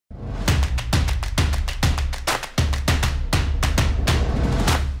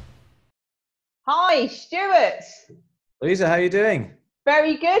Hi, Stuart. Louisa, how are you doing?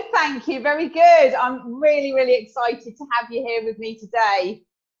 Very good, thank you. Very good. I'm really, really excited to have you here with me today.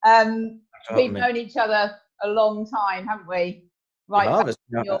 Thanks for We've having me. known each other a long time, haven't we? We Right have. back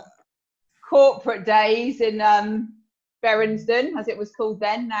in your corporate days in Berensden, as it was called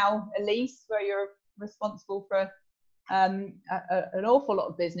then, now Elise, where you're responsible for an awful lot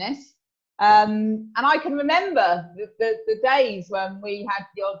of business. And I can remember the days when we had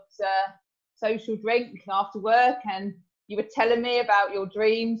the odd social drink after work, and you were telling me about your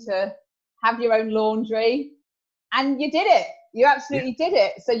dream to have your own laundry, and you did it. You Yeah. absolutely did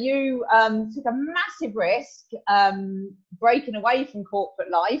it. So you took a massive risk, breaking away from corporate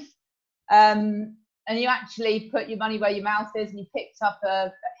life, and you actually put your money where your mouth is, and you picked up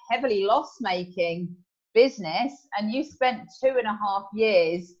a heavily loss-making business, and you spent 2.5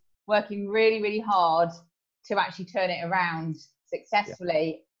 years working really, really hard to actually turn it around Yeah.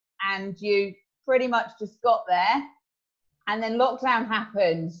 successfully. And you pretty much just got there, and then lockdown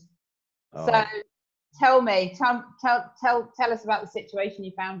happened. So Oh, tell me, tell us about the situation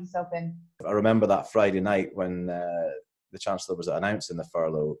you found yourself in. I remember that Friday night when the Chancellor was announcing the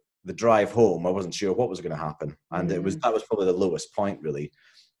furlough. The drive home, I wasn't sure what was going to happen, and that was probably the lowest point, really.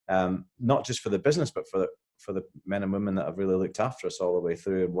 Not just for the business, but for the men and women that have really looked after us all the way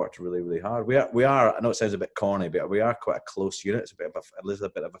through and worked really, really hard. We are. I know it sounds a bit corny, but we are quite a close unit. It's a little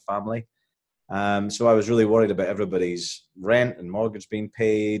bit of a family. So I was really worried about everybody's rent and mortgage being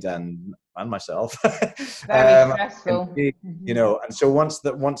paid, and myself. Very And stressful. and so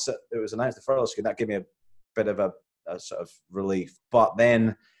once it was announced the furlough scheme, that gave me a bit of a sort of relief. But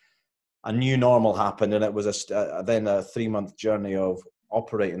then a new normal happened, and it was then a 3-month journey of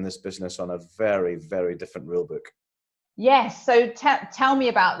operating this business on a very, very different rule book. Yes. So tell me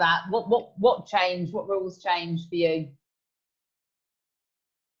about that. What changed? What rules changed for you?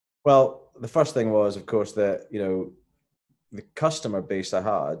 Well, the first thing was, of course, that the customer base I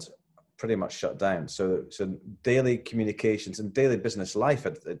had pretty much shut down. So daily communications and daily business life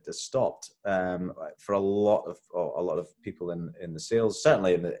had stopped for a lot of people in the sales.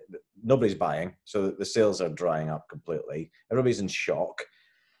 Certainly, nobody's buying, so the sales are drying up completely. Everybody's in shock.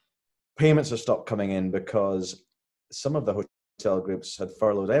 Payments have stopped coming in because some of the hotel groups had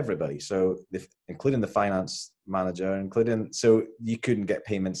furloughed everybody, so including the finance manager, so you couldn't get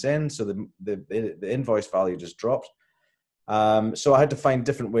payments in, so the invoice value just dropped. So I had to find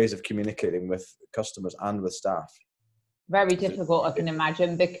different ways of communicating with customers and with staff. Very difficult, I can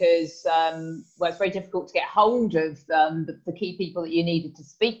imagine, because well, it's very difficult to get hold of the key people that you needed to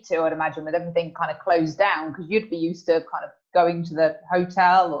speak to. I'd imagine with everything kind of closed down, because you'd be used to kind of going to the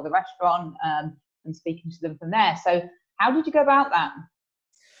hotel or the restaurant and speaking to them from there. So how did you go about that?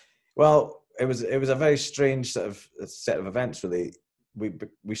 Well, it was a very strange set of events, really.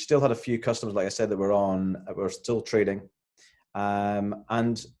 We still had a few customers, like I said, that were still trading,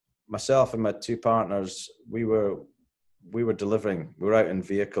 and myself and my two partners, we were delivering. We were out in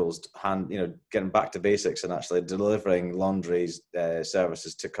vehicles, getting back to basics and actually delivering laundry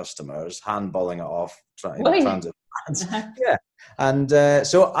services to customers, handballing it off, transit. Yeah, and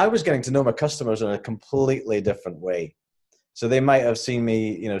so I was getting to know my customers in a completely different way. So they might have seen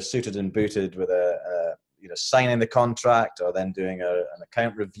me, suited and booted with signing the contract, or then doing an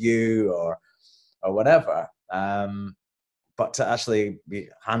account review or whatever. But to actually be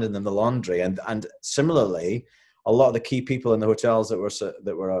handing them the laundry, and similarly, a lot of the key people in the hotels that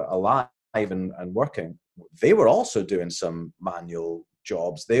were alive and working, they were also doing some manual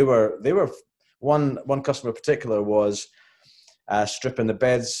jobs. They were one customer in particular was stripping the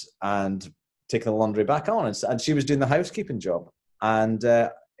beds and taking the laundry back on, and she was doing the housekeeping job. And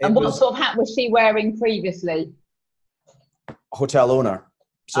And it what was sort of hat was she wearing previously? hotel owner.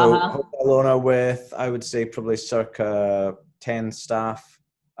 So Uh-huh. hotel owner with, I would say, probably circa 10 staff.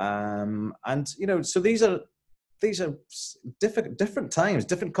 And so these are different times,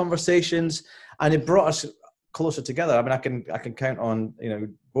 different conversations, and it brought us closer together. I mean, I can count on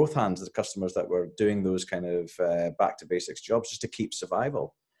both hands the customers that were doing those kind of back to basics jobs just to keep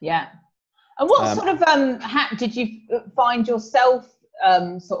survival. Yeah. And what sort of hat did you find yourself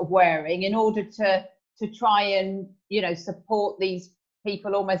sort of wearing in order to try and support these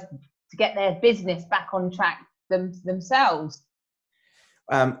people, almost to get their business back on track themselves?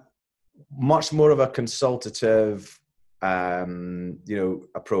 Much more of a consultative,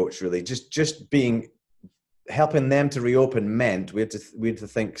 approach, really. Just being helping them to reopen meant we had to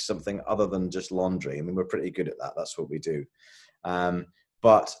think something other than just laundry. I mean, we're pretty good at that. That's what we do.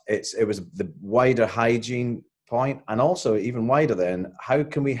 But it was the wider hygiene point, and also even wider then, how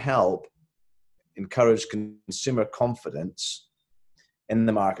can we help encourage consumer confidence in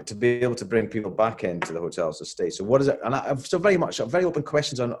the market to be able to bring people back into the hotels to stay. So what is it? And I've so very open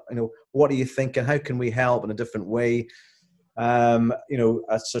questions on, what are you thinking? How can we help in a different way?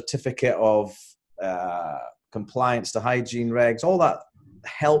 A certificate of compliance to hygiene regs, all that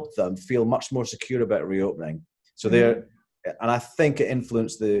helped them feel much more secure about reopening. So and I think it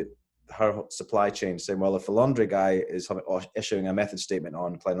influenced her supply chain, saying, well, if the laundry guy is issuing a method statement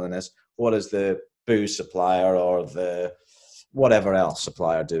on cleanliness, what is the booze supplier or the whatever else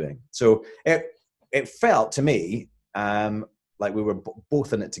supplier doing? So it felt to me like we were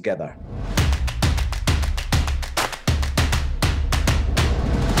both in it together.